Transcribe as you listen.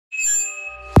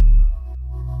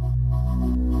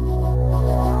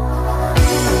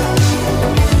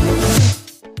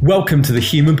Welcome to the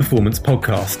Human Performance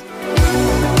Podcast.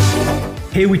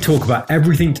 Here we talk about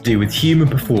everything to do with human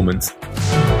performance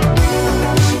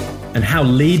and how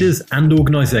leaders and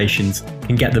organisations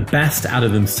can get the best out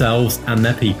of themselves and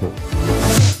their people.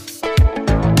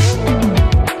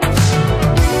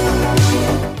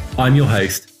 I'm your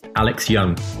host, Alex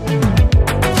Young.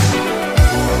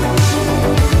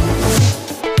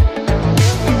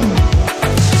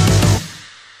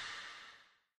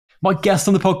 My guest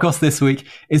on the podcast this week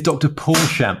is Dr. Paul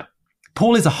Schempp.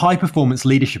 Paul is a high-performance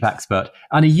leadership expert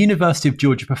and a University of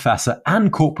Georgia professor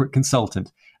and corporate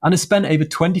consultant, and has spent over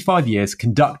 25 years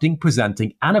conducting,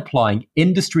 presenting, and applying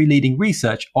industry-leading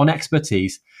research on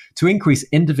expertise to increase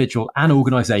individual and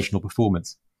organizational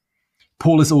performance.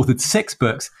 Paul has authored 6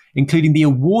 books, including the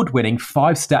award-winning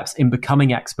 5 Steps in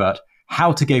Becoming Expert,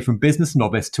 How to Go from Business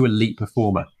Novice to Elite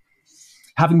Performer.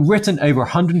 Having written over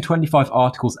 125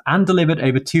 articles and delivered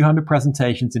over 200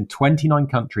 presentations in 29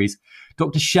 countries,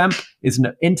 Dr. Schempp is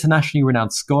an internationally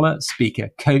renowned scholar, speaker,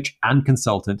 coach, and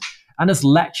consultant, and has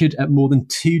lectured at more than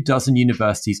 24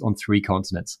 universities on 3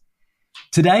 continents.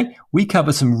 Today, we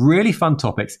cover some really fun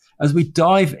topics as we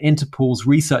dive into Paul's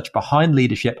research behind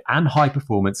leadership and high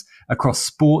performance across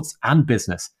sports and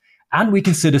business. And we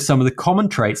consider some of the common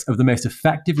traits of the most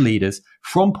effective leaders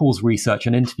from Paul's research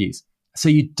and interviews. So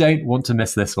you don't want to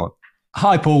miss this one.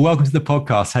 Hi, Paul. Welcome to the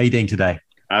podcast. How are you doing today?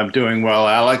 I'm doing well,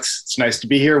 Alex. It's nice to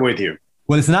be here with you.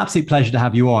 Well, it's an absolute pleasure to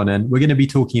have you on. And we're going to be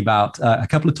talking about a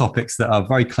couple of topics that are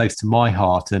very close to my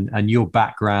heart. And your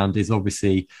background is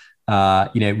obviously,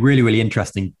 really, really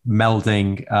interesting,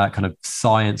 melding kind of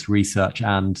science, research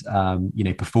and,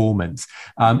 performance.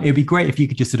 It'd be great if you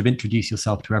could just sort of introduce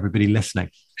yourself to everybody listening.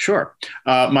 Sure.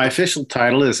 My official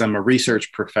title is I'm a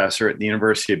research professor at the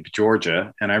University of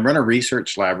Georgia, and I run a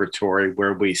research laboratory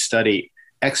where we study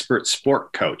expert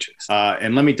sport coaches.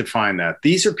 And let me define that.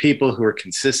 These are people who are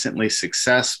consistently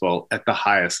successful at the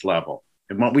highest level.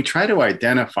 And what we try to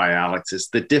identify, Alex, is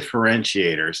the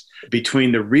differentiators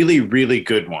between the really, really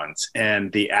good ones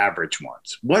and the average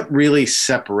ones. What really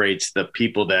separates the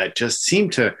people that just seem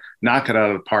to knock it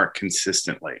out of the park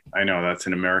consistently? I know that's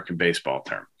an American baseball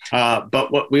term.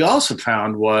 But what we also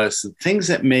found was the things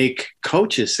that make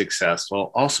coaches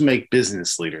successful also make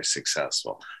business leaders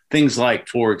successful. Things like,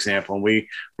 for example, and we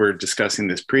were discussing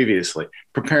this previously,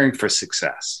 preparing for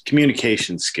success,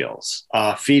 communication skills,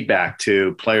 feedback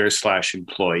to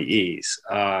players/employees,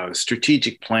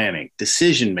 strategic planning,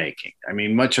 decision-making. I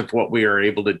mean, much of what we are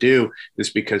able to do is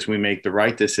because we make the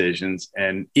right decisions,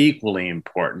 and equally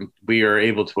important, we are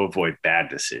able to avoid bad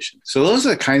decisions. So those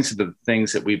are the kinds of the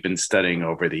things that we've been studying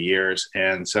over the years.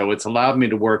 And so it's allowed me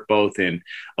to work both in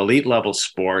elite level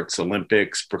sports,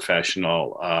 Olympics,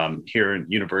 professional, here in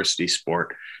university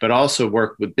sport, but also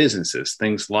work with businesses,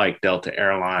 things like Delta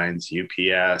Airlines,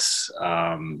 UPS,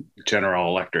 General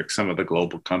Electric, some of the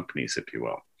global companies, if you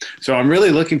will. So I'm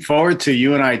really looking forward to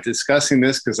you and I discussing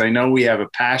this because I know we have a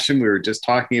passion. We were just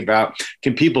talking about,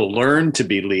 can people learn to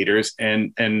be leaders?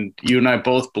 And you and I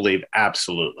both believe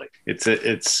absolutely.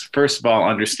 It's first of all,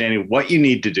 understanding what you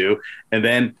need to do, and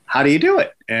then how do you do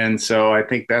it? And so I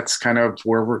think that's kind of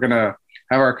where we're going to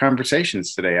have our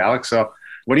conversations today, Alex. So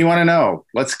what do you want to know?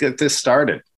 Let's get this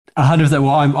started. 100%.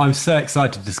 Well, I'm so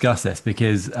excited to discuss this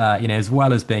because, as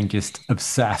well as being just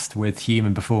obsessed with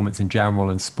human performance in general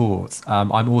and sports,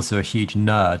 I'm also a huge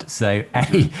nerd. So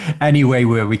any way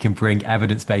where we can bring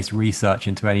evidence-based research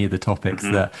into any of the topics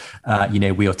that,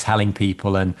 we are telling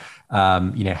people and,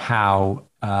 how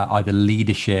either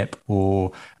leadership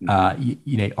or, our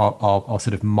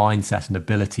sort of mindset and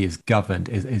ability is governed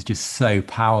is just so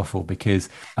powerful because,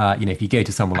 if you go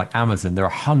to someone like Amazon, there are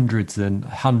hundreds and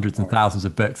thousands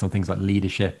of books on things like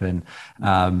leadership and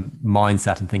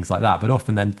mindset and things like that. But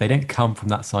often then they don't come from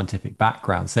that scientific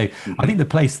background. So I think the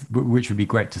place which would be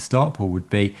great to start, Paul, would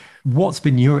be what's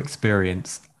been your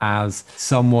experience as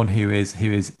someone who is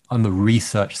on the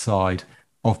research side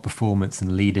of performance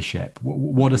and leadership?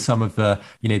 What are some of the,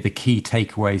 the key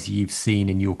takeaways you've seen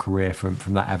in your career from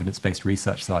that evidence-based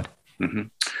research side? Mm-hmm.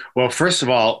 Well, first of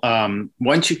all,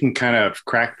 once you can kind of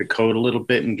crack the code a little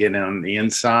bit and get on the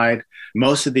inside,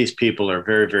 most of these people are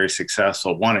very, very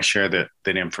successful, want to share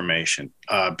that information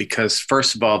because,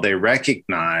 first of all, they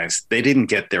recognize they didn't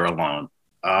get there alone.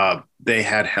 They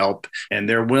had help, and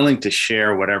they're willing to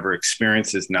share whatever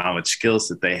experiences, knowledge, skills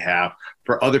that they have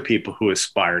for other people who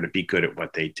aspire to be good at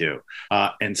what they do.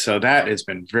 And so that has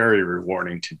been very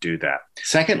rewarding to do that.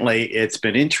 Secondly, it's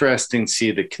been interesting to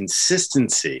see the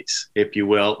consistencies, if you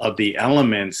will, of the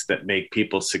elements that make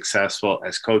people successful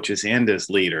as coaches and as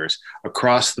leaders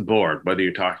across the board, whether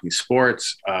you're talking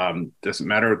sports, doesn't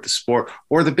matter if the sport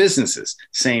or the businesses,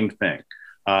 same thing.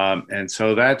 And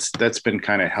so that's been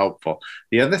kind of helpful.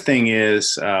 The other thing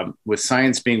is, with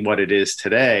science being what it is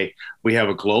today, we have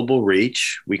a global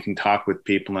reach. We can talk with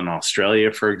people in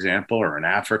Australia, for example, or in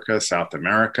Africa, South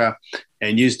America,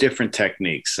 and use different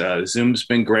techniques. Zoom's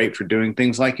been great for doing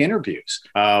things like interviews.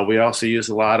 We also use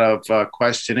a lot of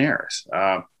questionnaires.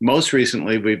 Most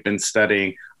recently, we've been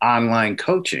studying online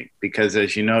coaching because,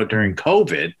 as you know, during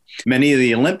COVID, many of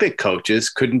the Olympic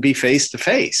coaches couldn't be face to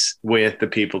face with the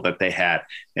people that they had.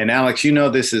 And Alex, you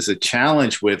know, this is a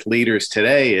challenge with leaders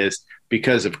today is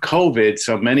because of COVID,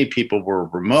 so many people were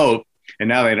remote and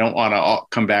now they don't want to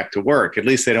come back to work. At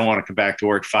least they don't want to come back to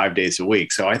work 5 days a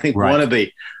week. So I think one of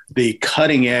the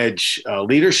cutting edge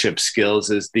leadership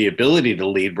skills is the ability to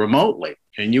lead remotely.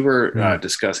 And you were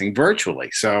discussing virtually.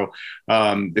 So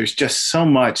there's just so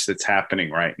much that's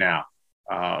happening right now.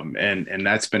 And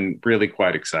that's been really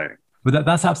quite exciting. Well,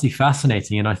 that's absolutely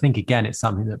fascinating. And I think, again, it's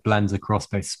something that blends across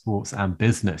both sports and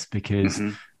business because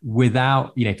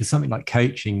without, for something like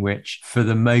coaching, which for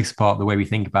the most part, the way we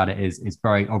think about it is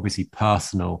very obviously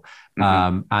personal.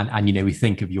 And we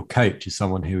think of your coach as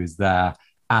someone who is there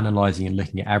analyzing and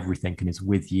looking at everything and is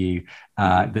with you.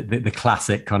 The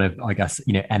classic kind of, I guess,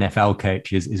 NFL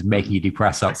coach is making you do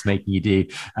press ups, making you do,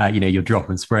 your drop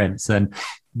and sprints. And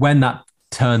when that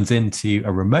turns into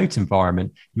a remote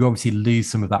environment, you obviously lose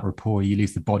some of that rapport, you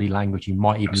lose the body language, you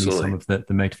might even lose some of the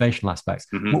motivational aspects.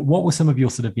 What were some of your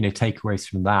sort of, takeaways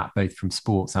from that, both from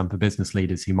sports and for business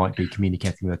leaders who might be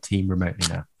communicating with a team remotely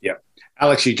now? Yeah.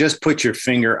 Alex, you just put your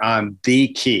finger on the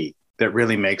key that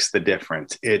really makes the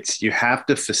difference. It's you have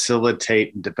to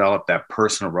facilitate and develop that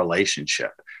personal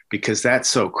relationship because that's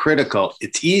so critical.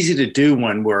 It's easy to do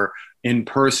when we're in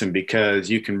person because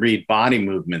you can read body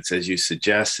movements as you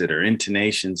suggested or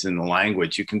intonations in the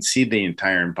language. You can see the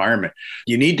entire environment.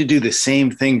 You need to do the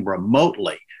same thing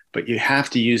remotely, but you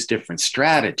have to use different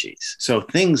strategies. So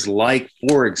things like,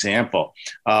 for example,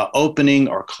 opening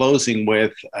or closing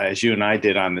with, as you and I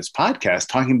did on this podcast,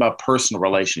 talking about personal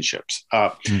relationships,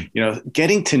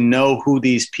 getting to know who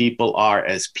these people are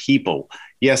as people.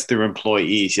 Yes, they're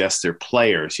employees. Yes, they're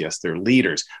players. Yes, they're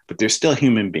leaders, but they're still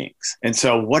human beings. And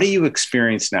so what do you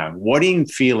experience now? What are you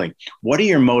feeling? What are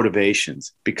your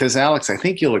motivations? Because Alex, I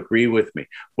think you'll agree with me.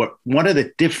 One of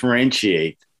the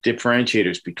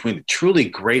differentiators between the truly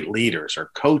great leaders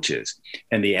or coaches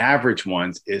and the average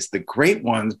ones is the great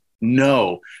ones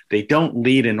know they don't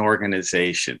lead an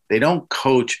organization. They don't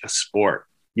coach a sport.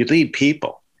 You lead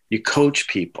people. You coach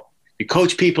people. You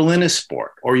coach people in a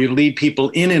sport or you lead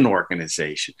people in an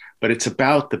organization, but it's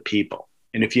about the people.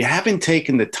 And if you haven't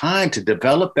taken the time to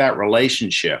develop that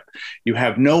relationship, you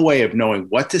have no way of knowing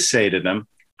what to say to them,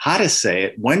 how to say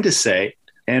it, when to say it,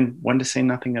 and when to say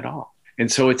nothing at all.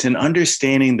 And so it's in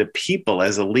understanding the people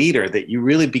as a leader that you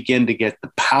really begin to get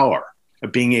the power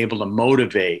of being able to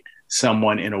motivate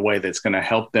someone in a way that's going to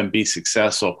help them be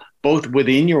successful, both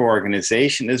within your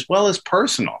organization as well as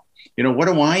personal. What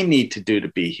do I need to do to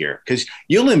be here? Because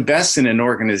you'll invest in an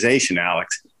organization,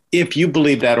 Alex, if you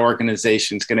believe that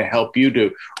organization is going to help you to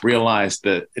realize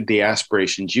the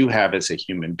aspirations you have as a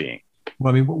human being.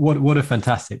 Well, I mean, what a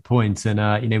fantastic point.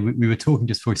 And, we were talking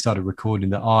just before we started recording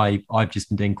that I've just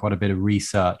been doing quite a bit of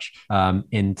research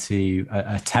into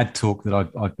a TED talk that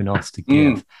I've been asked to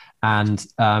give. And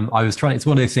I was trying, it's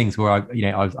one of those things where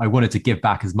I wanted to give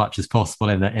back as much as possible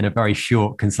in a very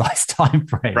short, concise time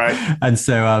frame. Right. And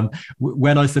so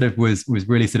when I sort of was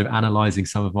really sort of analyzing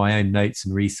some of my own notes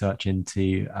and research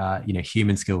into,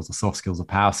 human skills or soft skills or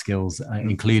power skills,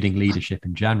 including leadership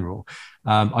in general,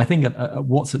 I think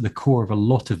what's at the core of a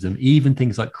lot of them, even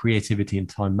things like creativity and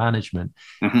time management,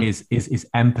 is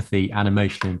empathy and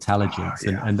emotional intelligence,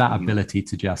 and that ability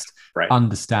to just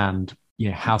understand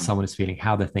how someone is feeling,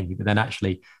 how they're thinking, but then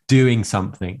actually doing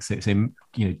something. So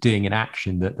doing an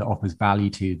action that offers value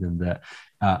to them, that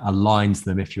aligns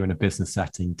them, if you're in a business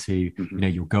setting, to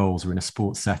your goals, or in a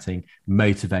sports setting,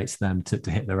 motivates them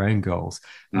to hit their own goals.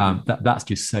 That's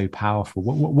just so powerful.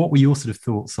 What were your sort of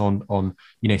thoughts on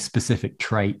specific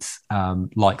traits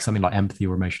like something like empathy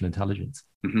or emotional intelligence?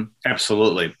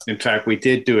 Absolutely. In fact, we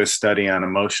did do a study on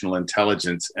emotional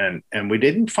intelligence, and we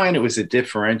didn't find it was a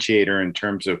differentiator in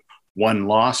terms of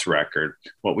won-loss record.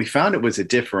 What we found it was a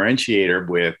differentiator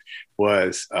with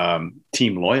was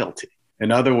team loyalty.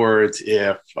 In other words,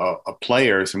 if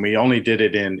players, and we only did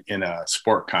it in a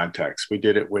sport context, we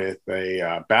did it with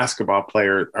a basketball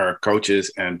player or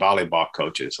coaches and volleyball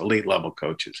coaches, elite level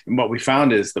coaches. And what we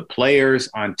found is the players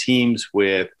on teams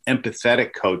with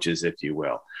empathetic coaches, if you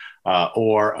will,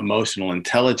 or emotional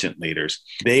intelligent leaders,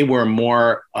 they were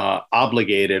more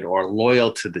obligated or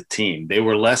loyal to the team. They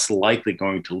were less likely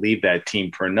going to leave that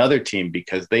team for another team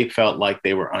because they felt like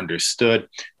they were understood.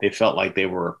 They felt like they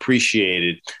were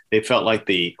appreciated. They felt like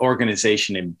the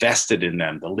organization invested in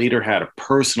them. The leader had a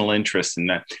personal interest in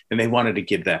that, and they wanted to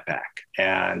give that back.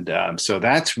 And so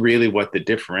that's really what the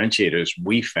differentiators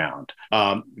we found.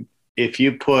 If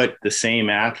you put the same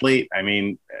athlete, I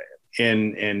mean,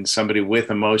 in somebody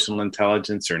with emotional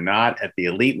intelligence or not at the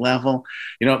elite level,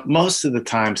 most of the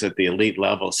times at the elite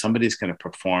level, somebody's going to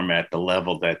perform at the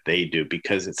level that they do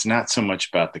because it's not so much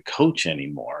about the coach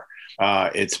anymore.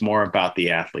 It's more about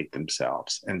the athlete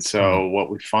themselves. And so what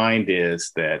we find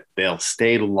is that they'll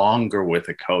stay longer with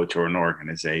a coach or an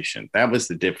organization. That was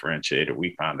the differentiator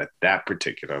we found at that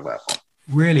particular level.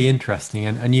 Really interesting.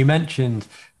 And you mentioned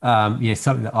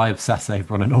something that I obsess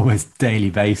over on an almost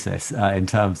daily basis in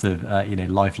terms of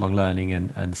lifelong learning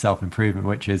and self-improvement,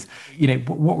 which is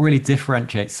what really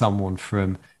differentiates someone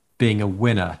from being a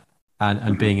winner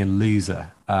and being a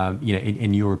loser,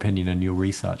 in your opinion and your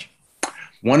research.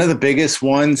 One of the biggest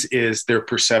ones is their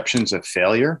perceptions of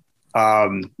failure.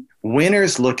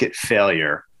 Winners look at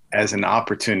failure as an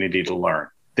opportunity to learn.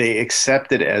 They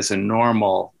accept it as a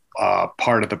normal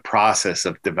part of the process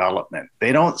of development.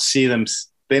 They don't see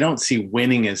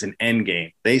winning as an end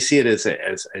game. They see it as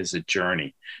a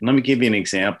journey. Let me give you an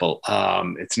example.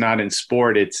 It's not in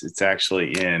sport. It's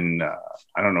actually in,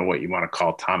 I don't know what you want to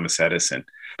call Thomas Edison.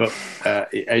 But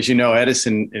as you know,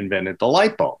 Edison invented the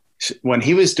light bulb. When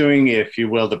he was doing, if you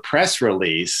will, the press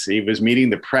release, he was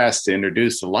meeting the press to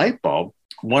introduce the light bulb.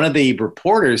 One of the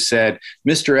reporters said,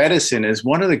 "Mr. Edison is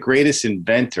one of the greatest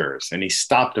inventors." And he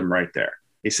stopped him right there.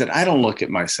 He said, "I don't look at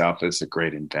myself as a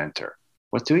great inventor.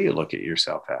 What do you look at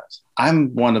yourself as?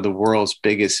 I'm one of the world's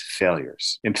biggest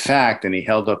failures. In fact," and he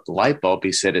held up the light bulb,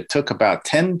 he said, "it took about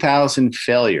 10,000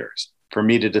 failures for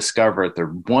me to discover the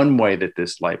one way that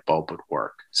this light bulb would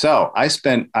work. So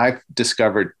I've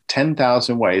discovered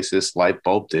 10,000 ways this light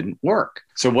bulb didn't work."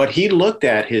 So what he looked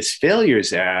at his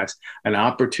failures as an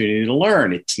opportunity to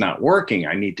learn. It's not working.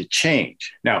 I need to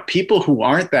change. Now, people who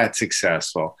aren't that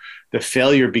successful, the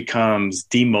failure becomes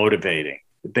demotivating.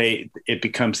 It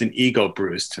becomes an ego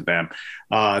bruise to them.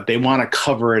 They want to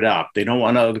cover it up. They don't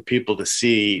want other people to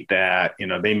see that,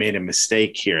 they made a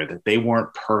mistake here, that they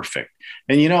weren't perfect.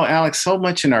 And, Alex, so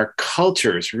much in our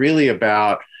culture is really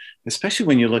about, especially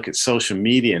when you look at social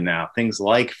media now, things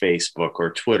like Facebook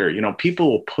or Twitter,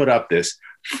 people will put up this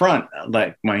front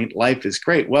like my life is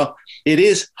great. Well, it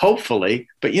is, hopefully,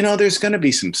 but there's going to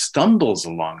be some stumbles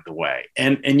along the way,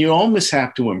 and you almost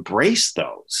have to embrace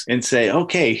those and say,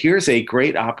 okay, here's a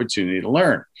great opportunity to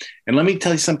learn. And let me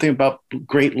tell you something about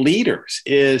great leaders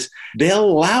is they'll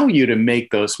allow you to make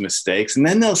those mistakes, and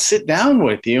then they'll sit down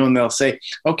with you and they'll say,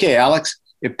 "Okay, Alex,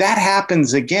 if that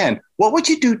happens again, what would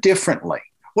you do differently?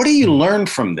 What do you learn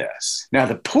from this?" Now,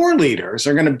 the poor leaders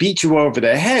are going to beat you over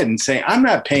the head and say, "I'm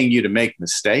not paying you to make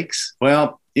mistakes."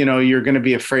 Well, you're going to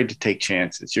be afraid to take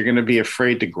chances. You're going to be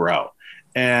afraid to grow.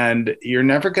 And you're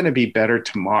never going to be better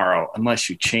tomorrow unless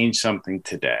you change something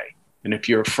today. And if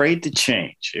you're afraid to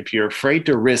change, if you're afraid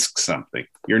to risk something,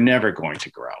 you're never going to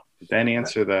grow. Did that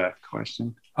answer the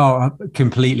question? Oh,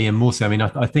 completely. And more so, I mean,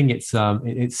 I think it's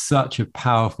such a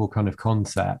powerful kind of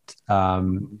concept.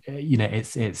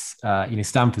 It's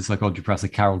Stanford psychology professor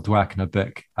Carol Dweck in her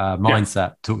book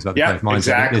Mindset talks about the growth mindset.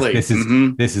 Exactly.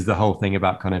 This is the whole thing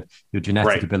about kind of your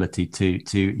genetic ability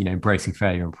to embracing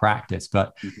failure in practice.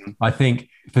 But I think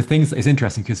for things, it's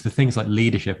interesting because for things like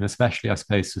leadership, and especially I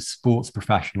suppose for sports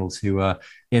professionals who are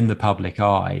in the public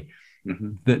eye,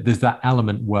 there's that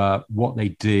element where what they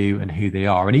do and who they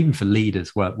are, and even for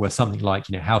leaders where something like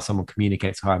how someone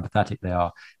communicates, how empathetic they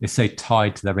are, is so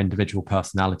tied to their individual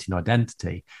personality and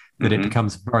identity that it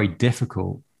becomes very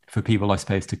difficult for people, I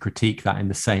suppose, to critique that in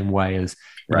the same way as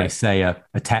say a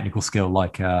technical skill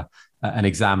like an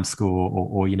exam score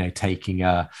or taking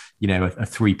a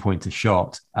 3-pointer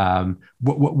shot. How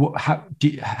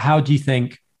do you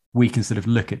think we can sort of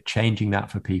look at changing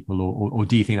that for people, or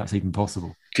do you think that's even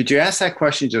possible? Could you ask that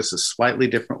question just a slightly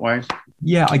different way?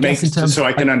 Yeah, I guess in terms, so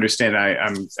I can understand.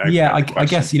 I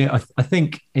guess I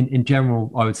think in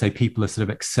general, I would say people are sort of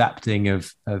accepting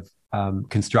of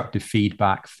constructive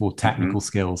feedback for technical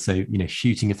skills. So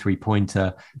shooting a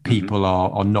 3-pointer, people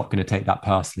are not going to take that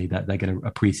personally. That they're going to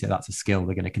appreciate that's a skill.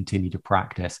 They're going to continue to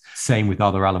practice. Same with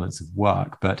other elements of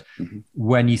work. But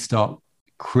when you start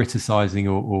criticizing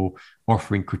or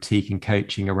offering critique and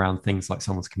coaching around things like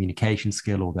someone's communication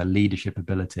skill or their leadership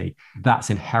ability, that's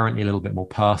inherently a little bit more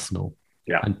personal.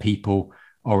 And people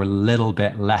are a little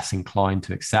bit less inclined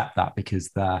to accept that because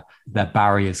their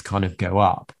barriers kind of go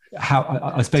up.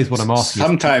 I suppose what I'm asking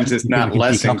sometimes is, it's not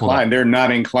less inclined. They're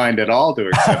not inclined at all to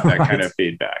accept that kind of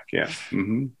feedback. Yeah.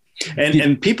 Mm-hmm.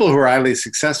 And people who are highly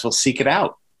successful seek it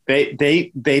out.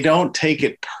 They don't take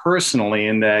it personally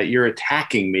in that you're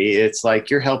attacking me. It's like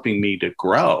you're helping me to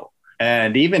grow.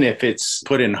 And even if it's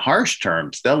put in harsh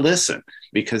terms, they'll listen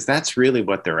because that's really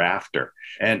what they're after.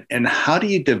 And how do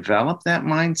you develop that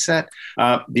mindset?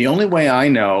 The only way I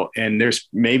know, and there's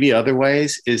maybe other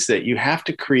ways, is that you have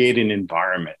to create an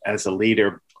environment as a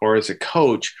leader or as a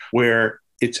coach where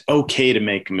it's okay to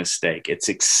make a mistake. It's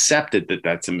accepted that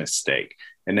that's a mistake.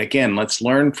 And again, let's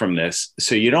learn from this.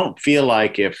 So you don't feel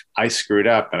like if I screwed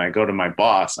up and I go to my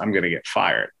boss, I'm going to get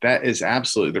fired. That is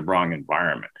absolutely the wrong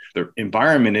environment. The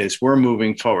environment is we're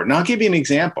moving forward. And I'll give you an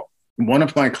example. One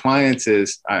of my clients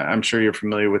is, I'm sure you're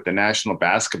familiar with the National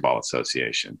Basketball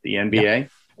Association, the NBA. Yeah.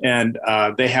 And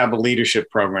they have a leadership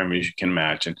program, as you can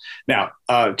imagine. Now,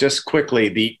 just quickly,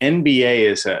 the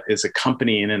NBA is a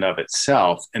company in and of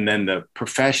itself. And then the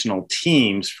professional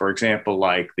teams, for example,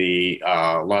 like the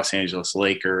Los Angeles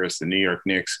Lakers, the New York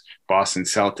Knicks, Boston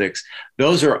Celtics,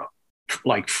 those are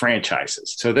like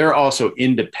franchises. So they're also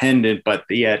independent, but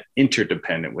yet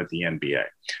interdependent with the NBA.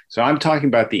 So I'm talking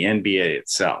about the NBA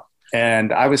itself.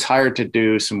 And I was hired to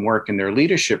do some work in their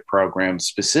leadership program,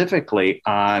 specifically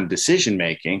on decision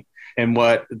making. And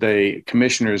what the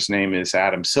commissioner's name is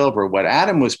Adam Silver. What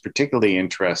Adam was particularly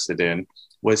interested in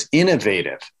was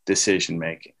innovative decision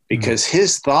making, because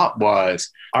his thought was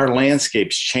our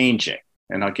landscape's changing.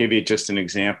 And I'll give you just an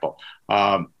example.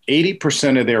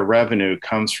 80% of their revenue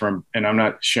comes from, and I'm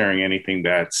not sharing anything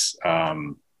that's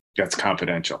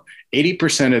confidential.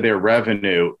 80% of their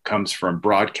revenue comes from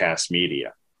broadcast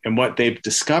media. And what they've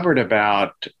discovered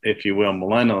about, if you will,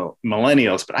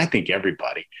 millennials, but I think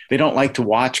everybody, they don't like to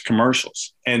watch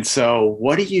commercials. And so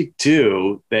what do you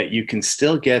do that you can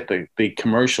still get the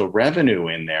commercial revenue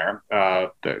in there,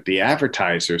 the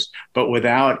advertisers, but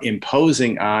without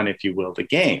imposing on, if you will, the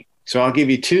game? So I'll give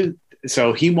you two.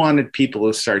 So he wanted people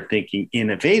to start thinking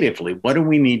innovatively. What do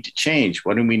we need to change?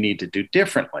 What do we need to do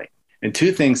differently? And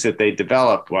two things that they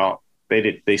developed, well,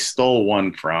 they stole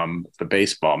one from the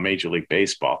baseball, Major League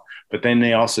Baseball, but then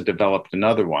they also developed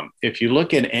another one. If you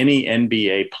look at any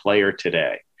NBA player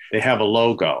today, they have a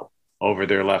logo over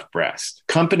their left breast.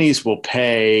 Companies will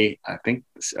pay, I think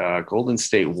Golden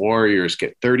State Warriors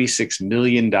get $36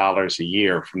 million a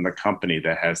year from the company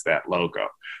that has that logo.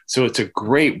 So it's a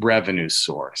great revenue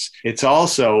source. It's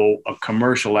also a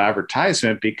commercial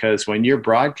advertisement because when you're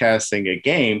broadcasting a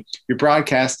game, you're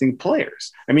broadcasting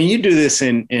players. I mean, you do this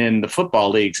in the football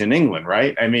leagues in England,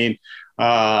 right? I mean,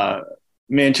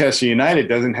 Manchester United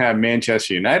doesn't have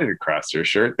Manchester United across their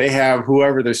shirt. They have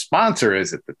whoever their sponsor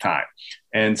is at the time.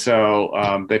 And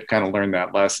so they've kind of learned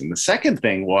that lesson. The second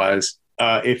thing was,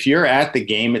 if you're at the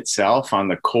game itself on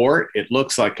the court, it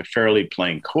looks like a fairly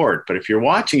plain court. But if you're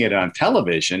watching it on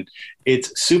television,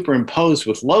 it's superimposed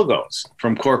with logos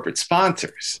from corporate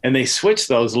sponsors. And they switch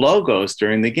those logos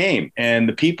during the game. And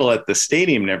the people at the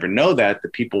stadium never know that. The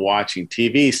people watching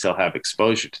TV still have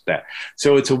exposure to that.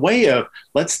 So it's a way of,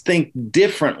 let's think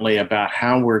differently about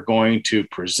how we're going to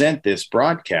present this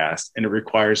broadcast. And it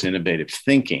requires innovative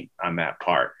thinking on that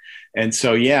part. And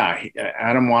so, yeah,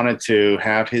 Adam wanted to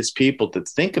have his people to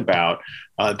think about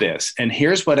this. And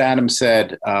here's what Adam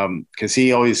said, because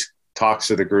he always talks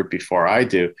to the group before I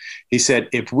do. He said,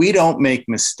 if we don't make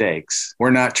mistakes,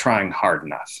 we're not trying hard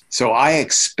enough. So I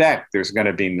expect there's going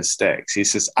to be mistakes. He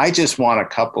says, I just want a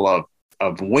couple of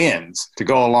wins to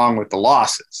go along with the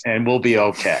losses and we'll be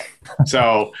okay.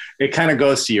 So it kind of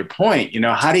goes to your point,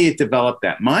 how do you develop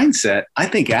that mindset? I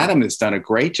think Adam has done a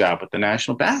great job with the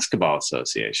National Basketball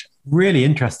Association. Really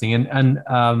interesting. And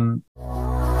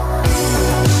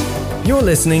You're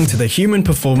listening to the Human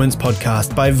Performance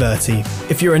Podcast by Verti.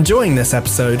 If you're enjoying this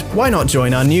episode, why not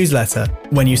join our newsletter?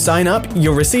 When you sign up,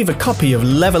 you'll receive a copy of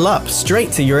Level Up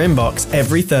straight to your inbox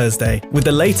every Thursday with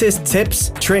the latest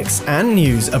tips, tricks, and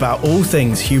news about all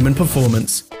things human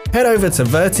performance. Head over to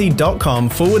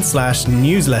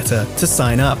verti.com/newsletter to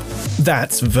sign up.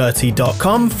 That's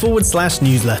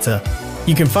verti.com/newsletter.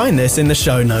 You can find this in the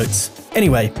show notes.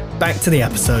 Anyway, back to the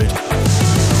episode.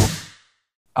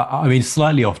 I mean,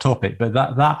 slightly off topic, but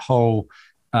that whole,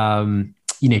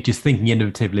 just thinking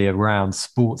innovatively around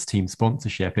sports team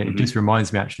sponsorship, it just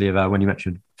reminds me actually of when you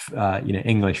mentioned,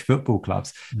 English football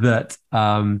clubs, that,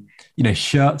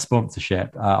 shirt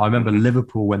sponsorship. I remember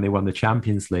Liverpool when they won the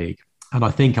Champions League. And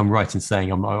I think I'm right in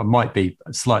saying, I might be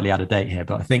slightly out of date here,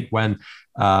 but I think when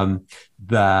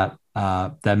their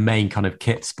main kind of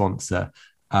kit sponsor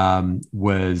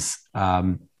was...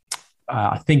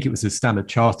 I think it was a Standard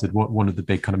Chartered, one of the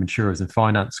big kind of insurers and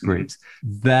finance groups,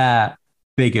 their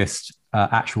biggest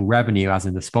actual revenue, as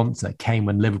in the sponsor, came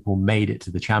when Liverpool made it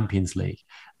to the Champions League.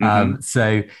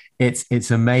 So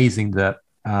it's amazing that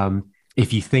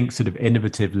if you think sort of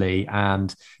innovatively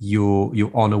and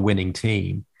you're on a winning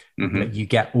team, that you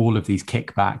get all of these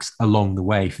kickbacks along the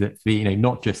way for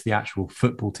not just the actual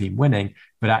football team winning,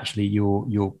 but actually your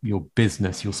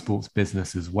business, your sports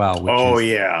business as well. Which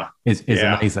is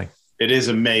amazing. It is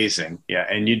amazing. Yeah.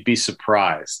 And you'd be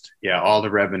surprised. Yeah. All the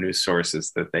revenue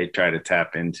sources that they try to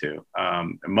tap into.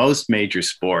 Most major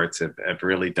sports have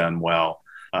really done well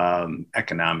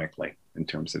economically in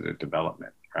terms of their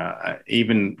development.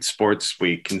 Even sports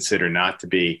we consider not to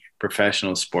be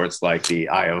professional sports, like the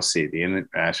IOC, the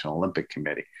International Olympic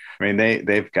Committee. I mean,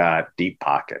 they've got deep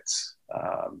pockets.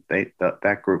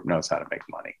 That group knows how to make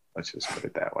money. Let's just put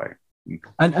it that way.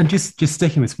 And just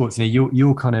sticking with sports,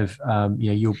 your kind of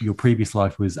your previous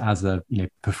life was as a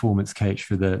performance coach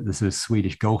for the sort of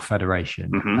Swedish Golf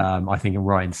Federation. I think I'm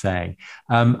right in saying.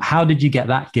 How did you get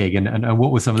that gig, and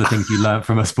what were some of the things you learned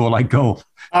from a sport like golf?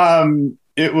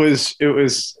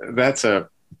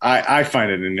 I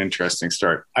find it an interesting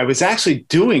story. I was actually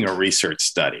doing a research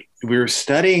study. We were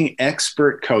studying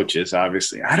expert coaches,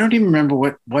 obviously. I don't even remember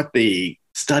what the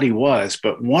study was,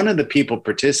 but one of the people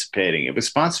participating, it was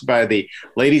sponsored by the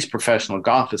Ladies Professional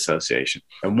Golf Association.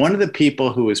 And one of the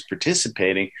people who was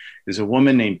participating is a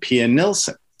woman named Pia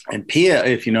Nilsson. And Pia,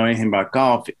 if you know anything about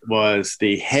golf, was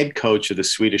the head coach of the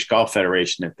Swedish Golf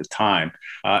Federation at the time,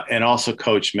 and also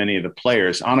coached many of the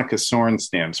players. Annika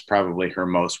Sorenstam's probably her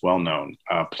most well-known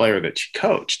player that she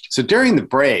coached. So during the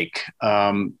break,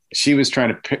 she was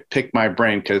trying to pick my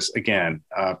brain because, again,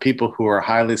 people who are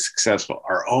highly successful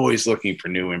are always looking for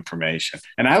new information.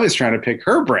 And I was trying to pick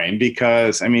her brain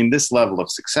because, I mean, this level of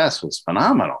success was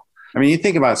phenomenal. I mean, you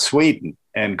think about Sweden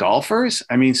and golfers.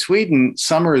 I mean, Sweden,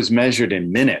 summer is measured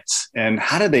in minutes. And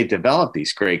how do they develop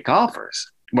these great golfers?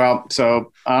 Well,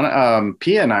 so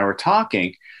Pia and I were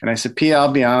talking, and I said, Pia,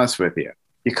 I'll be honest with you.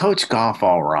 You coach golf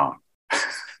all wrong.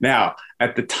 Now,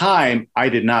 at the time, I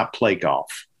did not play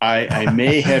golf. I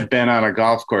may have been on a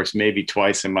golf course maybe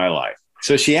twice in my life.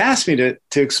 So she asked me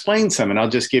to explain some, and I'll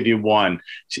just give you one.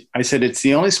 I said, it's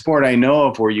the only sport I know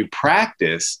of where you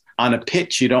practice on a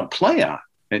pitch you don't play on.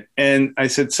 And I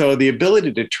said, so the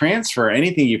ability to transfer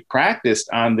anything you've practiced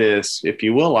on this, if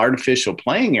you will, artificial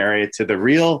playing area to the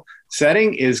real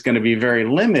setting is going to be very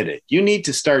limited. You need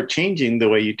to start changing the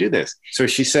way you do this. So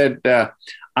she said,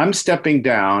 I'm stepping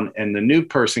down, and the new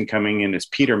person coming in is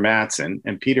Peter Matson.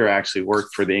 And Peter actually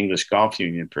worked for the English Golf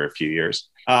Union for a few years.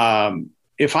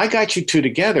 If I got you two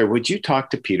together, would you talk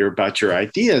to Peter about your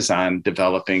ideas on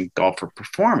developing golfer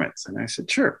performance? And I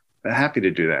said, sure. Happy to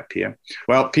do that, Pia.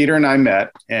 Well, Peter and I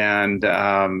met, and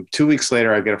 2 weeks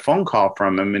later, I get a phone call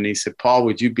from him, and he said, Paul,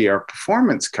 would you be our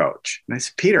performance coach? And I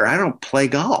said, Peter, I don't play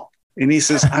golf. And he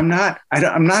says, I'm not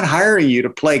hiring you to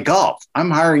play golf.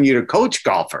 I'm hiring you to coach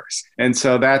golfers. And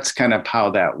so that's kind of how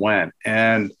that went.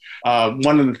 And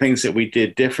one of the things that we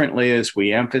did differently is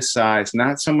we emphasized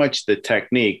not so much the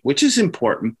technique, which is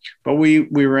important, but we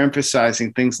were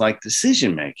emphasizing things like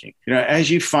decision-making. As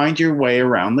you find your way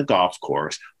around the golf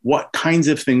course, what kinds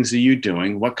of things are you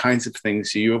doing? What kinds of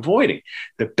things are you avoiding?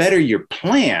 The better your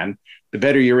plan, the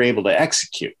better you're able to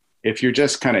execute. If you're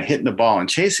just kind of hitting the ball and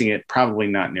chasing it, probably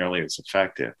not nearly as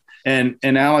effective. And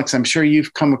Alex, I'm sure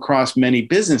you've come across many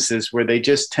businesses where they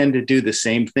just tend to do the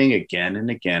same thing again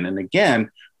and again and again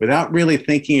without really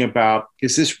thinking about,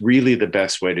 is this really the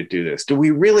best way to do this? Do we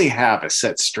really have a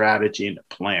set strategy and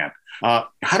a plan?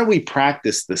 How do we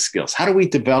practice the skills? How do we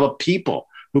develop people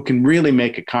who can really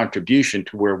make a contribution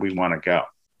to where we want to go?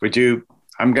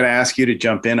 I'm going to ask you to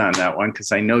jump in on that one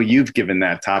because I know you've given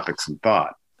that topic some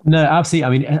thought. No,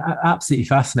 absolutely. I mean, absolutely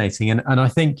fascinating. And I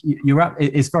think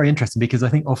it's very interesting because I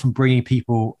think often bringing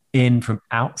people in from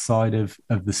outside of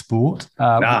the sport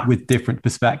with different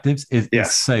perspectives is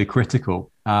so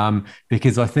critical.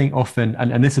 Because I think often,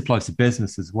 and this applies to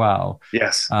business as well.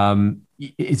 Yes.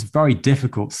 It's very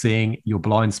difficult seeing your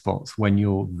blind spots when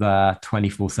you're there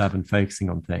 24/7 focusing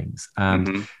on things.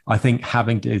 And I think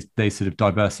having those sort of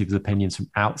diversity of opinions from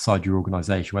outside your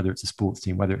organization, whether it's a sports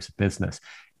team, whether it's a business,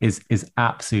 is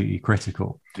absolutely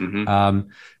critical.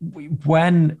 When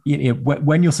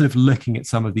you're sort of looking at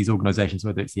some of these organizations,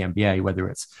 whether it's the NBA, whether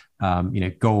it's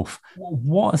golf,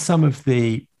 what are some of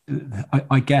the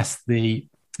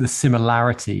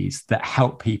similarities that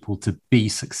help people to be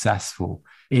successful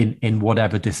in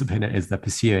whatever discipline it is they're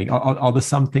pursuing? Are there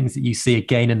some things that you see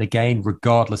again and again,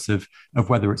 regardless of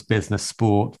whether it's business,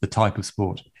 sport, the type of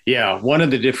sport? Yeah, one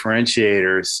of the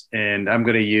differentiators, and I'm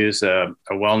going to use a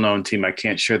well-known team. I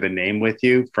can't share the name with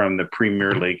you from the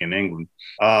Premier League in England.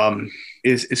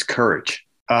 Is courage.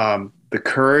 The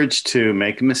courage to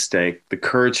make a mistake, the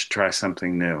courage to try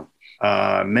something new.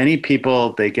 Many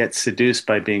people, they get seduced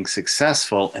by being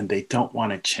successful and they don't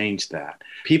want to change that.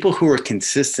 People who are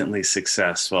consistently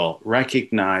successful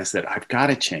recognize that I've got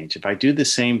to change. If I do the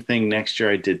same thing next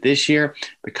year I did this year,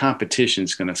 the competition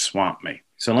is going to swamp me.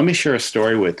 So let me share a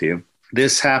story with you.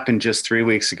 This happened just 3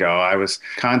 weeks ago. I was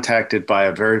contacted by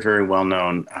a very, very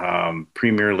well-known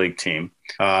Premier League team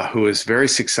who was very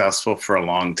successful for a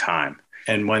long time.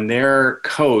 And when their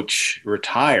coach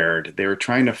retired, they were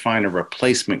trying to find a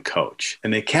replacement coach.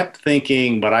 And they kept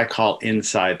thinking what I call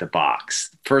inside the box.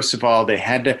 First of all, they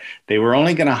were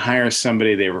only going to hire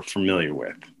somebody they were familiar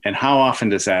with. And how often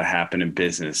does that happen in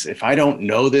business? If I don't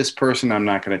know this person, I'm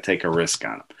not going to take a risk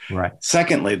on them. Right.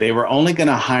 Secondly, they were only going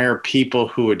to hire people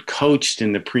who had coached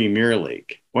in the Premier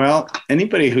League. Well,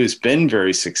 anybody who's been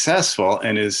very successful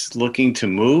and is looking to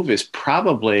move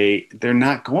they're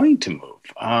not going to move.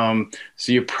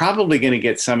 So you're probably going to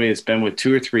get somebody that's been with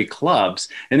 2 or 3 clubs.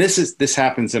 And this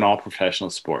happens in all professional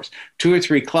sports, 2 or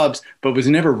 3 clubs, but was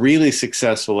never really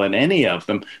successful in any of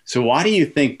them. So why do you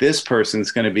think this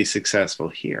person's going to be successful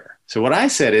here? So what I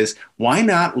said is, why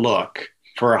not look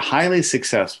for a highly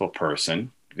successful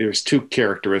person? There's 2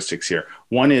 characteristics here.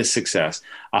 One is success,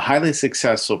 a highly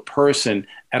successful person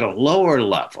at a lower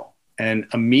level. And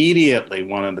immediately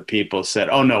one of the people said,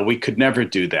 oh, no, we could never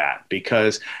do that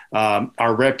because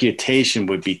our reputation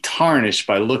would be tarnished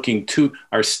by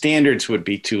our standards would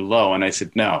be too low. And I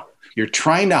said, no, you're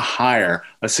trying to hire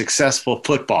a successful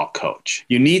football coach.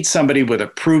 You need somebody with a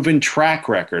proven track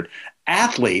record.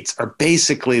 Athletes are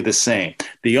basically the same.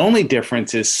 The only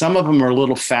difference is some of them are a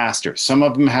little faster. Some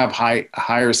of them have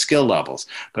higher skill levels.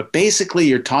 But basically,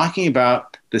 you're talking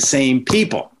about the same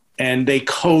people, and they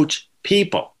coach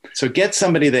people. So get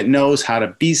somebody that knows how to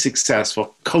be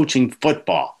successful coaching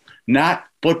football, not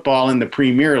football in the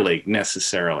Premier League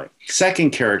necessarily.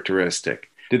 Second characteristic,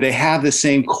 do they have the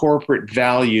same corporate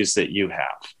values that you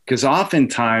have? Because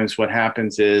oftentimes what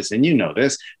happens is, and you know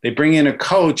this, they bring in a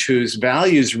coach whose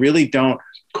values really don't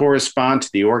correspond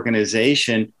to the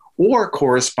organization or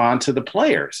correspond to the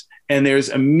players. And there's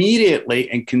immediately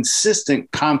and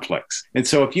consistent conflicts. And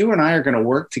so if you and I are going to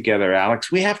work together,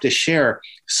 Alex, we have to share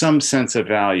some sense of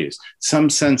values, some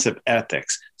sense of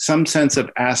ethics, some sense of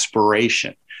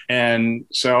aspiration. And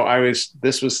so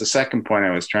this was the second point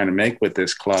I was trying to make with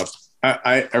this club.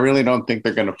 I really don't think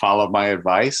they're going to follow my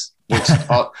advice.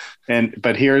 But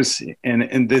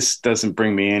this doesn't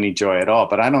bring me any joy at all,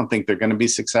 but I don't think they're going to be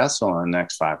successful in the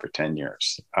next 5 or 10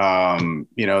 years.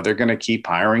 They're going to keep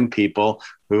hiring people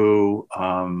who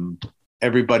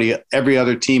every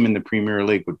other team in the Premier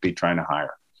League would be trying to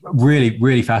hire. Really,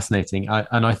 really fascinating.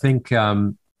 I think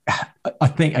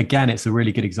again, it's a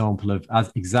really good example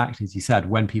of, exactly as you said,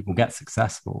 when people get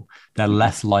successful, they're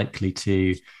less likely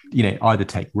to, either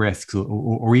take risks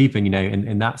or even,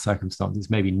 in that circumstance, it's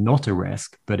maybe not a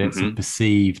risk, but it's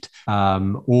perceived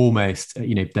almost,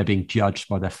 they're being judged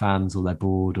by their fans or their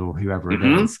board or whoever it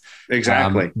is.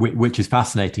 Exactly. Which is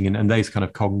fascinating. And those kind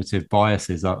of cognitive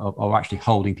biases are actually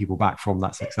holding people back from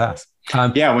that success.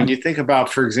 When you think about,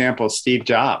 for example, Steve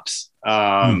Jobs,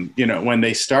 when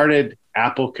they started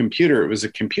Apple Computer, it was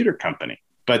a computer company.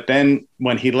 But then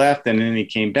when he left and then he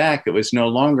came back, it was no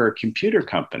longer a computer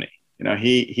company.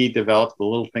 He developed a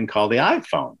little thing called the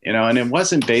iPhone, and it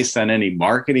wasn't based on any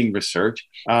marketing research.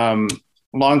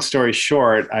 Long story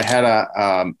short, I had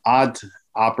a odd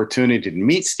opportunity to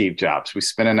meet Steve Jobs. We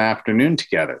spent an afternoon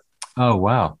together. Oh,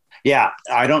 wow. Yeah.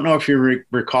 I don't know if you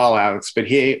recall, Alex, but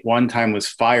he one time was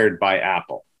fired by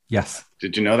Apple. Yes.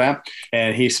 Did you know that?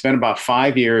 And he spent about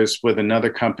 5 years with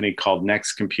another company called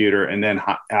Next Computer, and then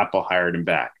Apple hired him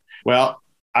back. Well,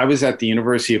 I was at the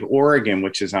University of Oregon,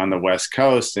 which is on the West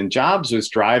Coast, and Jobs was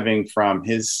driving from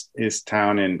his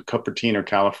town in Cupertino,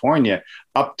 California,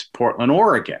 up to Portland,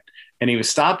 Oregon. And he was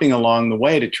stopping along the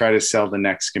way to try to sell the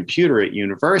Next Computer at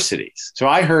universities. So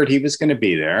I heard he was going to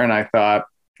be there, and I thought,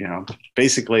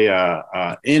 basically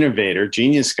a innovator,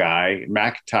 genius guy.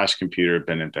 Macintosh computer had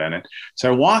been invented.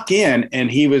 So I walk in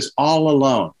and he was all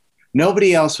alone.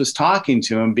 Nobody else was talking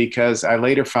to him because I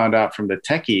later found out from the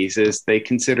techies is they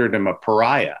considered him a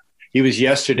pariah. He was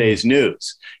yesterday's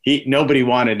news. Nobody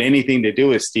wanted anything to do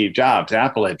with Steve Jobs.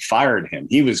 Apple had fired him.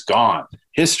 He was gone.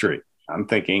 History. I'm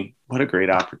thinking, what a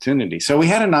great opportunity. So we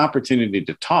had an opportunity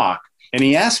to talk. And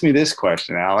he asked me this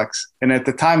question, Alex, and at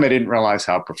the time I didn't realize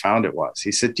how profound it was.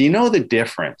 He said, do you know the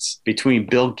difference between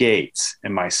Bill Gates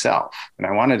and myself? And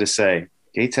I wanted to say,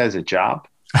 Gates has a job.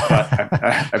 but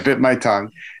I bit my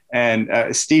tongue.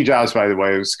 And Steve Jobs, by the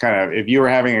way, was kind of, if you were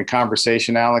having a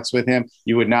conversation, Alex, with him,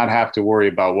 you would not have to worry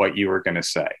about what you were going to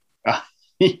say.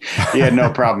 He had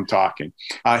no problem talking.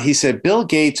 He said, Bill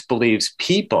Gates believes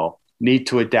people need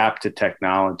to adapt to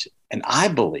technology. And I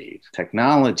believe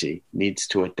technology needs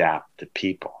to adapt to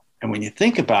people. And when you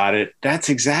think about it, that's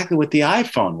exactly what the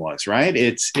iPhone was, right?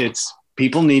 It's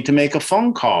people need to make a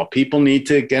phone call. People need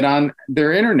to get on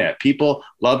their internet. People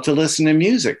love to listen to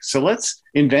music. So let's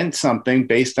invent something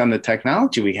based on the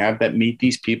technology we have that meet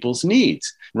these people's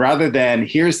needs, rather than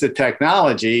here's the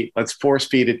technology, let's force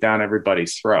feed it down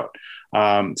everybody's throat.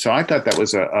 So I thought that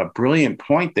was a brilliant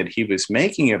point that he was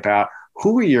making about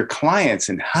who are your clients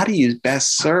and how do you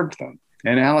best serve them?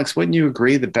 And Alex, wouldn't you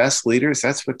agree the best leaders,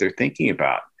 that's what they're thinking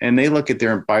about. And they look at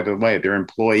by the way, their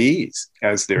employees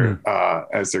as their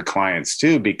clients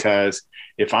too, because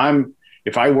if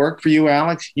I work for you,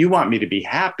 Alex, you want me to be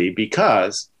happy,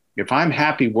 because if I'm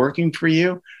happy working for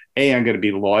you, A, I'm going to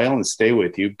be loyal and stay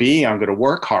with you. B, I'm going to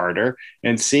work harder.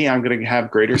 And C, I'm going to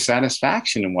have greater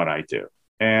satisfaction in what I do,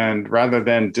 and rather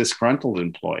than disgruntled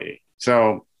employee.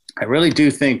 So I really do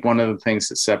think one of the things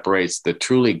that separates the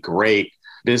truly great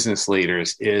business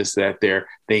leaders is that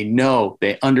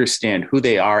they understand who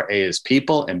they are, A, as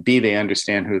people, and B, they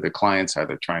understand who the clients are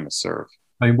they're trying to serve.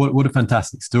 I mean, what a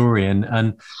fantastic story.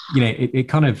 And it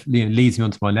kind of leads me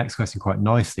on to my next question quite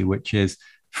nicely, which is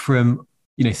from,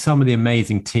 some of the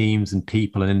amazing teams and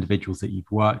people and individuals that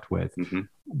you've worked with,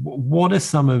 what are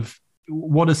some of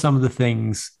the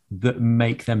things that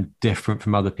make them different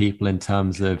from other people in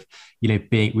terms of,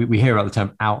 being, we hear about the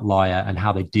term outlier and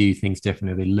how they do things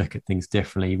differently, they look at things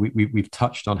differently. We've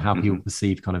touched on how people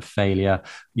perceive kind of failure,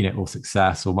 or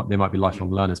success, or they might be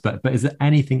lifelong learners, but is there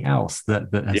anything else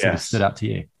that has sort of stood out to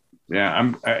you?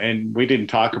 Yeah, and we didn't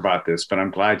talk about this, but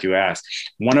I'm glad you asked.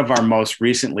 One of our most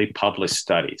recently published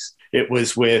studies, it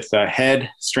was with head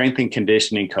strength and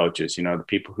conditioning coaches, the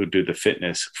people who do the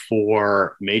fitness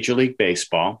for Major League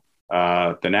Baseball,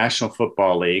 the National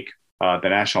Football League, the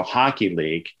National Hockey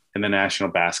League, and the National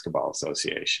Basketball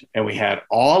Association. And we had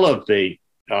all of the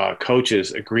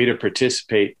coaches agree to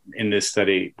participate in this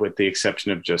study with the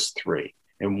exception of just 3.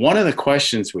 And one of the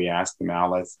questions we asked them,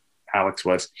 Alex,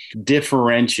 was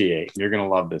differentiate. You're going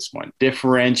to love this one.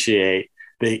 Differentiate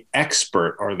the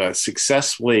expert or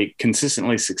the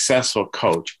consistently successful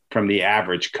coach from the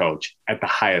average coach at the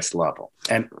highest level.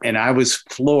 And I was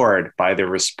floored by the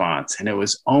response, and it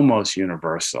was almost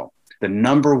universal. The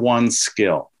number one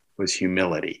skill was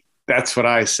humility. That's what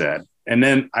I said. And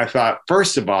then I thought,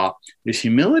 first of all, is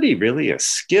humility really a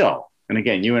skill? And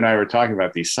again, you and I were talking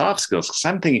about these soft skills, because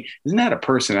I'm thinking, isn't that a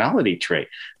personality trait?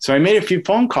 So I made a few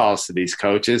phone calls to these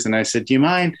coaches and I said, do you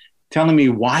mind telling me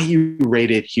why you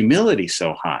rated humility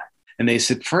so high? And they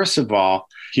said, first of all,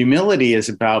 humility is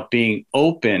about being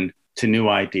open to new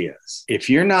ideas. If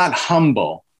you're not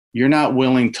humble, you're not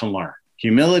willing to learn.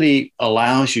 Humility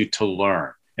allows you to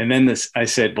learn. And then I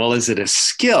said, well, is it a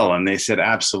skill? And they said,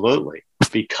 absolutely,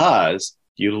 because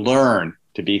you learn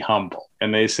to be humble.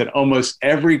 And they said almost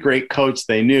every great coach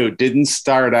they knew didn't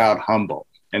start out humble.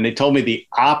 And they told me the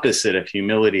opposite of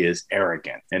humility is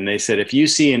arrogant. And they said, if you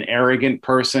see an arrogant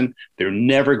person, they're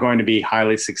never going to be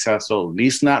highly successful, at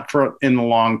least not in the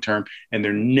long term, and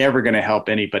they're never going to help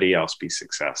anybody else be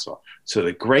successful. So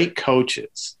the great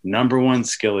coaches, number one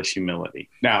skill is humility.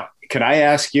 Now, can I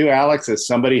ask you, Alex, as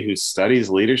somebody who studies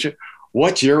leadership,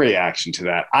 what's your reaction to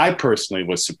that? I personally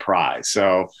was surprised.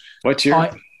 So what's your...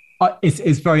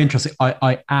 It's very interesting.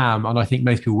 I am, and I think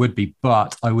most people would be,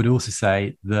 but I would also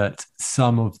say that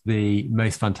some of the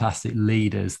most fantastic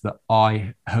leaders that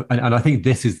I have, and I think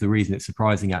this is the reason it's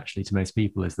surprising actually to most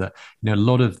people, is that a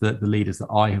lot of the leaders that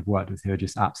I have worked with who are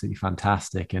just absolutely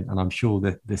fantastic, and I'm sure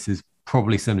that this is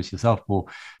probably similar to yourself, Paul,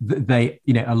 they,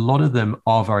 a lot of them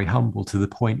are very humble to the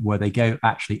point where they go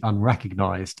actually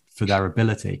unrecognized for their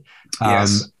ability.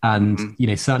 Yes. And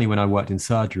certainly when I worked in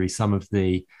surgery, some of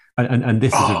the and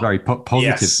this is a very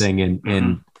positive thing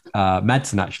in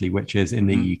medicine, actually, which is in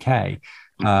the UK,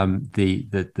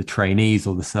 the trainees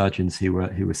or the surgeons who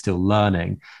were still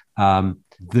learning,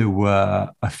 there were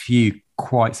a few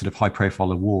quite sort of high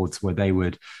profile awards where they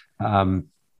would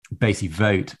basically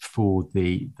vote for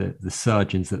the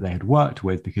surgeons that they had worked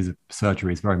with, because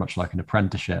surgery is very much like an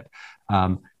apprenticeship,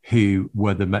 who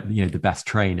were the best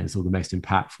trainers or the most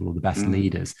impactful or the best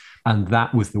leaders. And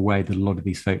that was the way that a lot of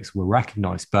these folks were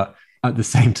recognized. But at the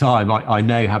same time, I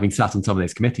know, having sat on some of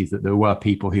those committees, that there were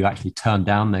people who actually turned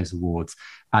down those awards,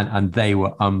 and they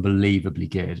were unbelievably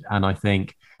good. And I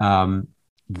think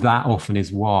that often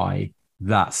is why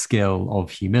that skill of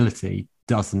humility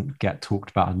doesn't get talked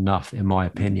about enough, in my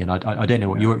opinion. I don't know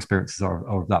what your experiences are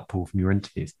of that, Paul, from your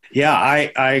interviews. Yeah,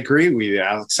 I agree with you,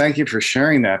 Alex. Thank you for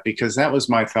sharing that, because that was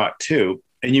my thought too.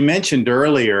 And you mentioned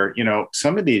earlier,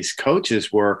 some of these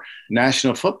coaches were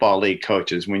National Football League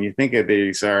coaches. When you think of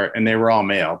these and they were all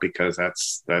male, because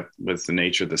that was the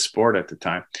nature of the sport at the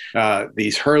time.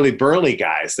 These hurly-burly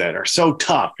guys that are so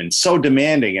tough and so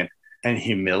demanding, and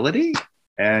humility.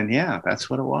 And yeah, that's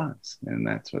what it was. And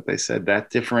that's what they said. That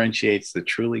differentiates the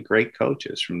truly great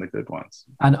coaches from the good ones.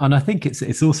 And I think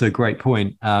it's also a great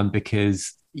point,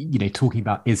 because, talking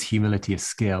about, is humility a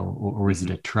skill or is it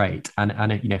a trait? And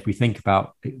if we think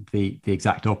about the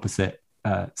exact opposite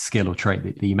skill or trait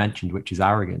that you mentioned, which is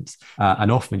arrogance.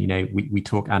 And often, we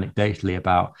talk anecdotally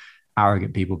about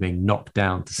arrogant people being knocked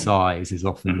down to size is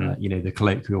often, the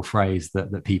colloquial phrase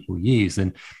that people use.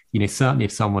 And, certainly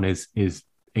if someone is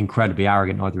incredibly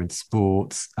arrogant, either in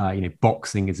sports,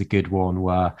 boxing is a good one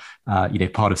where,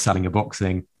 part of selling a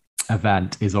boxing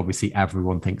event is obviously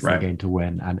everyone thinks they're going to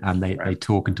win, and they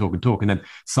talk and talk and talk, and then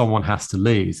someone has to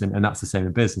lose. And that's the same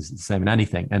in business. It's the same in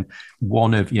anything. And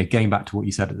one of, going back to what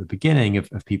you said at the beginning of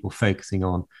people focusing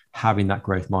on having that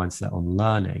growth mindset on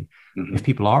learning, if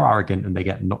people are arrogant and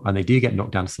they do get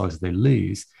knocked down to size as they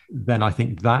lose, then I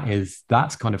think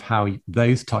that's kind of how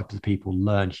those types of people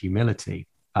learn humility.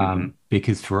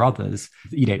 Because for others,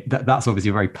 that's obviously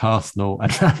a very personal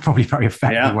and probably very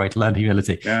effective way to learn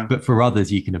humility. Yeah. But for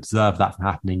others, you can observe that from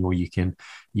happening, or you can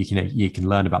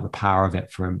learn about the power of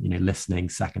it from listening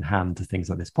secondhand to things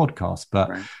like this podcast.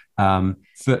 But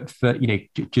for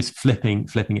just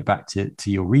flipping it back to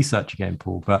your research again,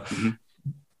 Paul. But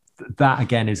that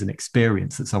again is an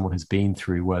experience that someone has been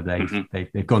through, where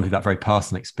they've gone through that very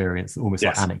personal experience, almost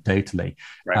like anecdotally.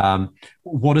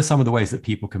 What are some of the ways that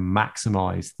people can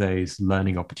maximize those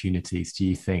learning opportunities, do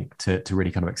you think, to really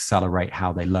kind of accelerate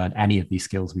how they learn any of these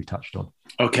skills we've touched on?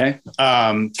 Okay.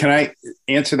 Can I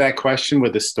answer that question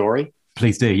with a story?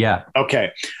 Please do. Yeah. Okay.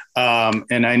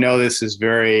 And I know this is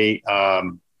very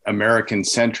American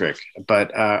centric,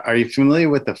 but are you familiar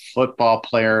with the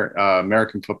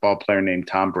American football player named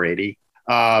Tom Brady?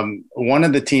 One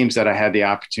of the teams that I had the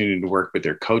opportunity to work with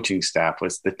their coaching staff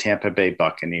was the Tampa Bay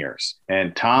Buccaneers.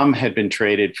 And Tom had been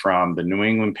traded from the New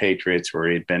England Patriots, where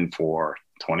he had been for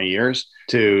 20 years,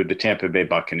 to the Tampa Bay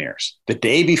Buccaneers. The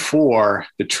day before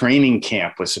the training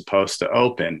camp was supposed to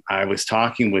open, I was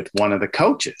talking with one of the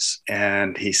coaches,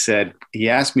 and he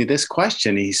asked me this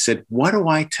question. He said, "What do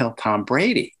I tell Tom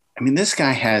Brady? I mean, this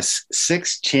guy has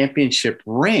 6 championship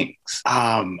rings.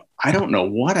 I don't know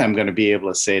what I'm going to be able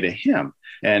to say to him."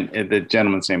 And the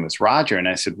gentleman's name was Roger. And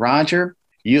I said, "Roger,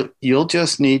 you'll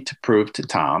just need to prove to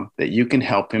Tom that you can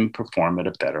help him perform at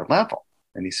a better level."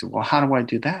 And he said, "Well, how do I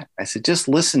do that?" I said, "Just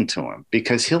listen to him,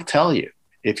 because he'll tell you.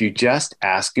 If you just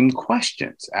ask him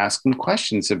questions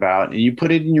about, and you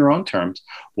put it in your own terms,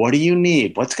 what do you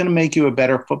need? What's going to make you a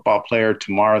better football player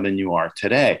tomorrow than you are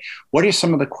today? What are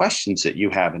some of the questions that you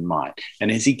have in mind?"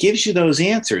 And as he gives you those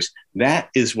answers, that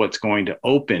is what's going to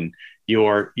open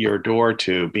your door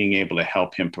to being able to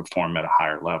help him perform at a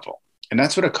higher level. And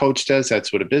that's what a coach does.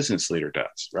 That's what a business leader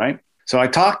does, right? So I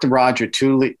talked to Roger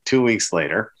 2 weeks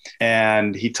later,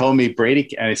 and he told me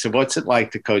Brady, and I said, "What's it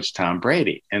like to coach Tom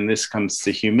Brady?" And this comes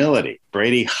to humility.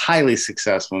 Brady, highly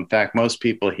successful. In fact, most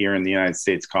people here in the United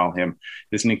States call him,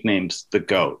 his nickname's the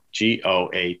GOAT,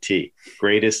 GOAT,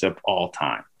 greatest of all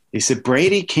time. He said,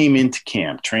 Brady came into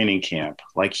training camp,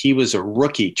 like he was a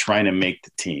rookie trying to make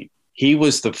the team. He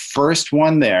was the first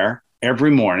one there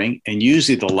every morning, and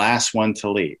usually the last one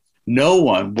to leave. No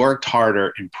one worked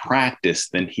harder in practice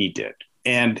than he did.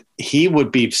 And he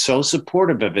would be so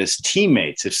supportive of his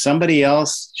teammates. If somebody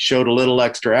else showed a little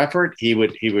extra effort, he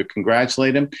would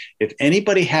congratulate him. If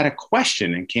anybody had a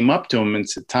question and came up to him and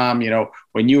said, "Tom,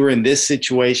 when you were in this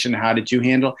situation, how did you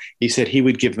handle?" He said he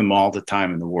would give them all the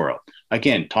time in the world.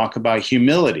 Again, talk about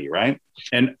humility, right?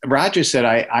 And Roger said,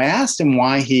 I asked him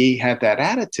why he had that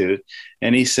attitude.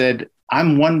 And he said,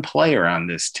 "I'm one player on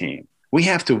this team.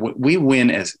 We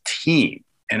win as a team,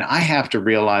 and I have to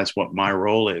realize what my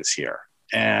role is here.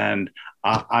 And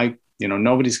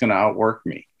nobody's going to outwork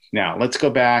me." Now let's go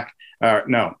back.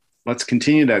 Let's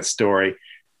continue that story.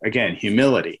 Again,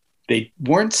 humility. They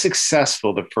weren't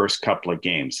successful the first couple of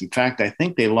games. In fact, I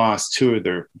think they lost 2 of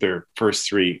their first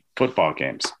 3 football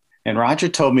games. And Roger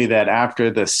told me that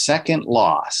after the second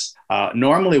loss,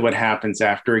 normally what happens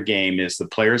after a game is the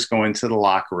players go into the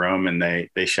locker room and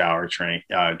they shower,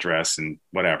 dress, and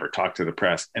whatever, talk to the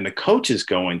press. And the coaches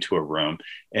go into a room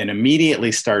and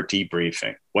immediately start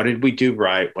debriefing. What did we do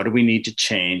right? What do we need to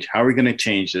change? How are we going to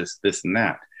change this, and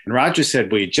that? And Roger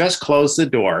said, we just closed the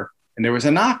door and there was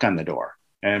a knock on the door.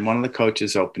 And one of the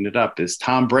coaches opened it up. Is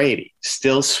Tom Brady,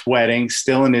 still sweating,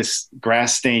 still in his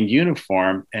grass-stained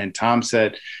uniform. And Tom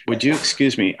said, "Would you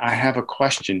excuse me? I have a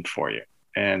question for you."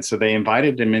 And so they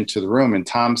invited him into the room, and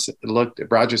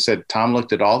Roger said, Tom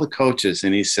looked at all the coaches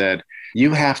and he said,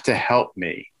 "You have to help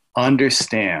me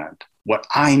understand what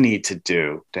I need to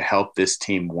do to help this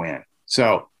team win."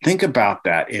 So think about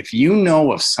that. If you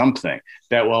know of something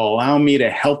that will allow me to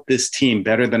help this team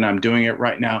better than I'm doing it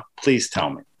right now, please tell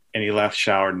me. And he left,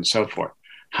 showered, and so forth.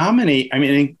 How many, I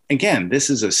mean, again, this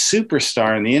is a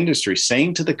superstar in the industry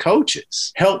saying to the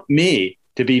coaches, help me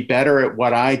to be better at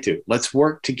what I do. Let's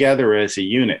work together as a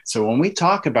unit. So when we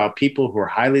talk about people who are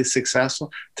highly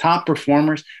successful, top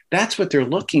performers, that's what they're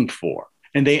looking for.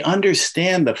 And they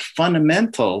understand the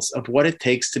fundamentals of what it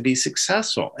takes to be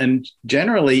successful. And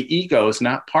generally, ego is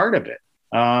not part of it.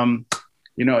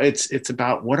 It's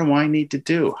about, what do I need to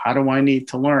do? How do I need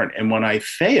to learn? And when I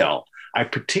fail, I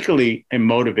particularly am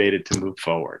motivated to move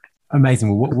forward.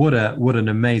 Amazing. Well, what an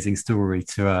amazing story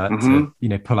to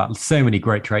pull out so many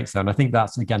great traits there. And I think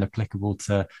that's, again, applicable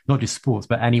to not just sports,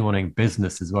 but anyone in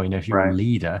business as well. If you're a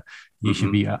leader, you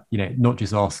should be, not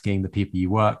just asking the people you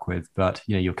work with, but,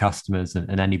 your customers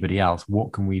and anybody else,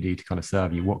 what can we do to kind of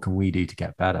serve you? What can we do to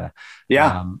get better?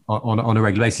 Yeah. On a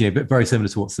regular basis, but very similar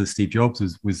to what Steve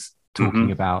Jobs was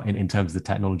talking about in terms of the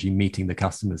technology meeting the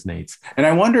customer's needs. And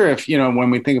I wonder if, when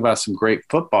we think about some great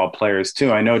football players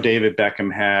too, I know David Beckham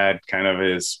had kind of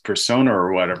his persona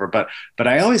or whatever, but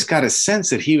I always got a sense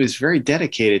that he was very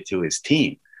dedicated to his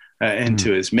team and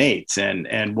to his mates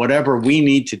and whatever we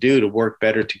need to do to work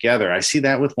better together. I see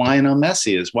that with Lionel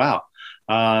Messi as well.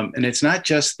 And it's not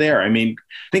just there. I mean,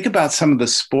 think about some of the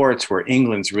sports where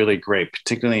England's really great,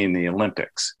 particularly in the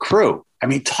Olympics. Crew. I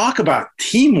mean, talk about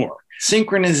teamwork.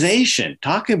 Synchronization,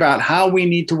 talking about how we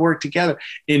need to work together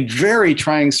in very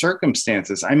trying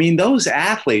circumstances. I mean, those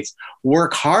athletes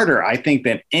work harder, I think,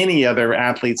 than any other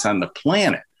athletes on the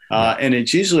planet. And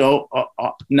it's usually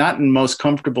not in most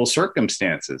comfortable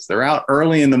circumstances. They're out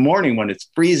early in the morning when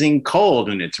it's freezing cold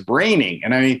and it's raining.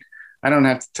 And I mean, I don't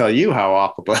have to tell you how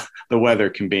awful the weather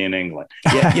can be in England.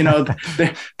 Yeah,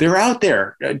 they're out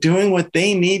there doing what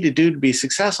they need to do to be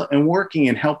successful and working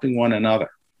and helping one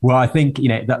another. Well, I think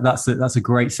that's a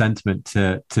great sentiment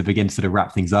to begin to sort of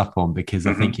wrap things up on, because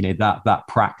I think that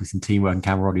practice and teamwork and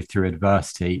camaraderie through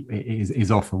adversity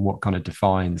is often what kind of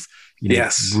defines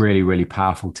really, really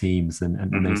powerful teams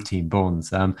and those team bonds.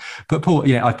 But Paul,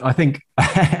 I think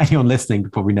anyone listening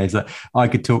probably knows that I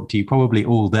could talk to you probably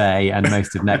all day and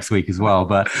most of next week as well.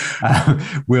 But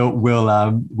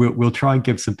we'll try and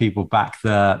give some people back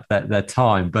their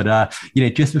time. But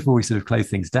just before we sort of close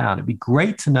things down, it'd be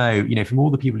great to know, from all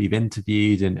the people you've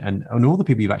interviewed and all the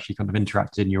people you've actually kind of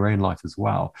interacted in your own life as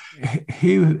well,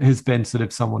 who has been sort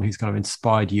of someone who's kind of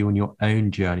inspired you on your own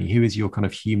journey? Who is your kind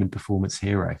of human performance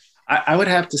hero? I would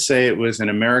have to say it was an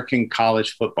American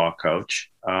college football coach.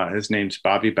 His name's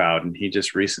Bobby Bowden. He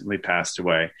just recently passed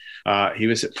away. He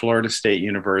was at Florida State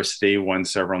University, won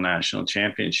several national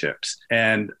championships.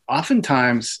 And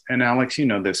oftentimes, and Alex, you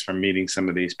know this from meeting some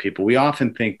of these people, we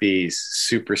often think these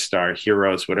superstar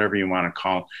heroes, whatever you want to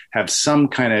call, have some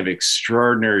kind of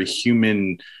extraordinary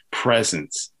human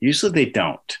presence. Usually they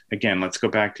don't. Again, let's go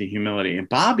back to humility. And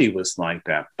Bobby was like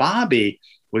that. Bobby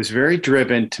was very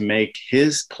driven to make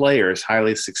his players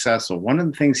highly successful. One of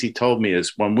the things he told me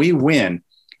is, when we win,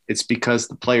 it's because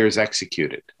the players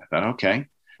executed. I thought, okay.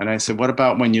 And I said, what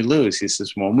about when you lose? He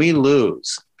says, when we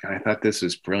lose, and I thought this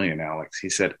was brilliant, Alex. He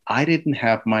said, I didn't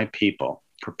have my people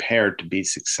prepared to be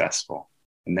successful.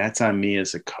 And that's on me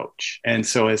as a coach. And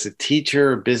so as a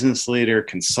teacher, business leader,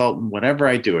 consultant, whatever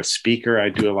I do, a speaker, I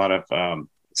do a lot of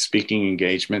speaking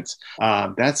engagements.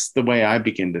 That's the way I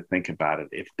begin to think about it.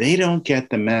 If they don't get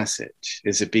the message,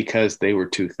 is it because they were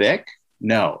too thick?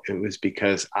 No, it was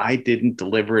because I didn't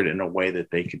deliver it in a way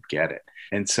that they could get it.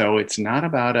 And so it's not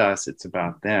about us, it's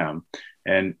about them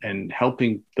and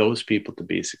helping those people to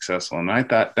be successful. And I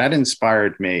thought that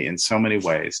inspired me in so many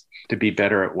ways to be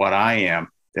better at what I am,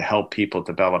 to help people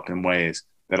develop in ways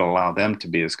that allow them to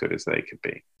be as good as they could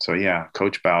be. So yeah,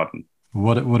 Coach Bowden.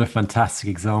 What a fantastic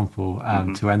example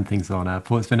to end things on.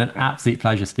 Paul, it's been an absolute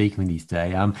pleasure speaking with you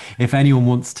today. If anyone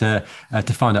wants to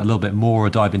find out a little bit more or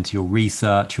dive into your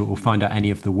research or find out any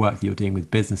of the work that you're doing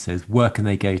with businesses, where can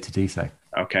they go to do so?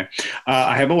 Okay.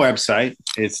 I have a website.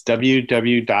 It's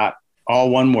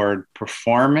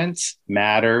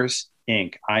performancematters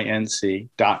Inc.,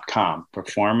 INC.com,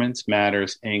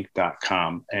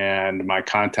 performancemattersinc.com. And my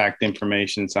contact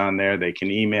information's on there. They can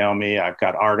email me. I've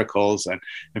got articles. And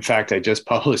in fact, I just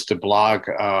published a blog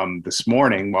this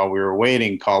morning while we were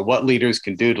waiting called What Leaders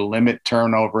Can Do to Limit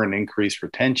Turnover and Increase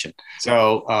Retention.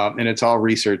 So, and it's all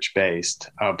research-based,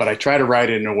 but I try to write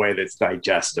it in a way that's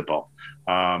digestible.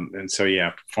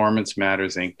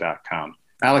 Performancemattersinc.com.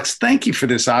 Alex, thank you for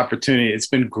this opportunity. It's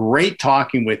been great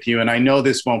talking with you. And I know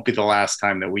this won't be the last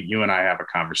time that you and I have a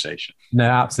conversation. No,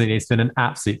 absolutely. It's been an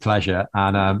absolute pleasure.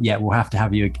 And we'll have to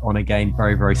have you on again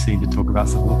very, very soon to talk about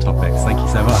some more topics. Thank you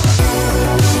so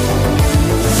much.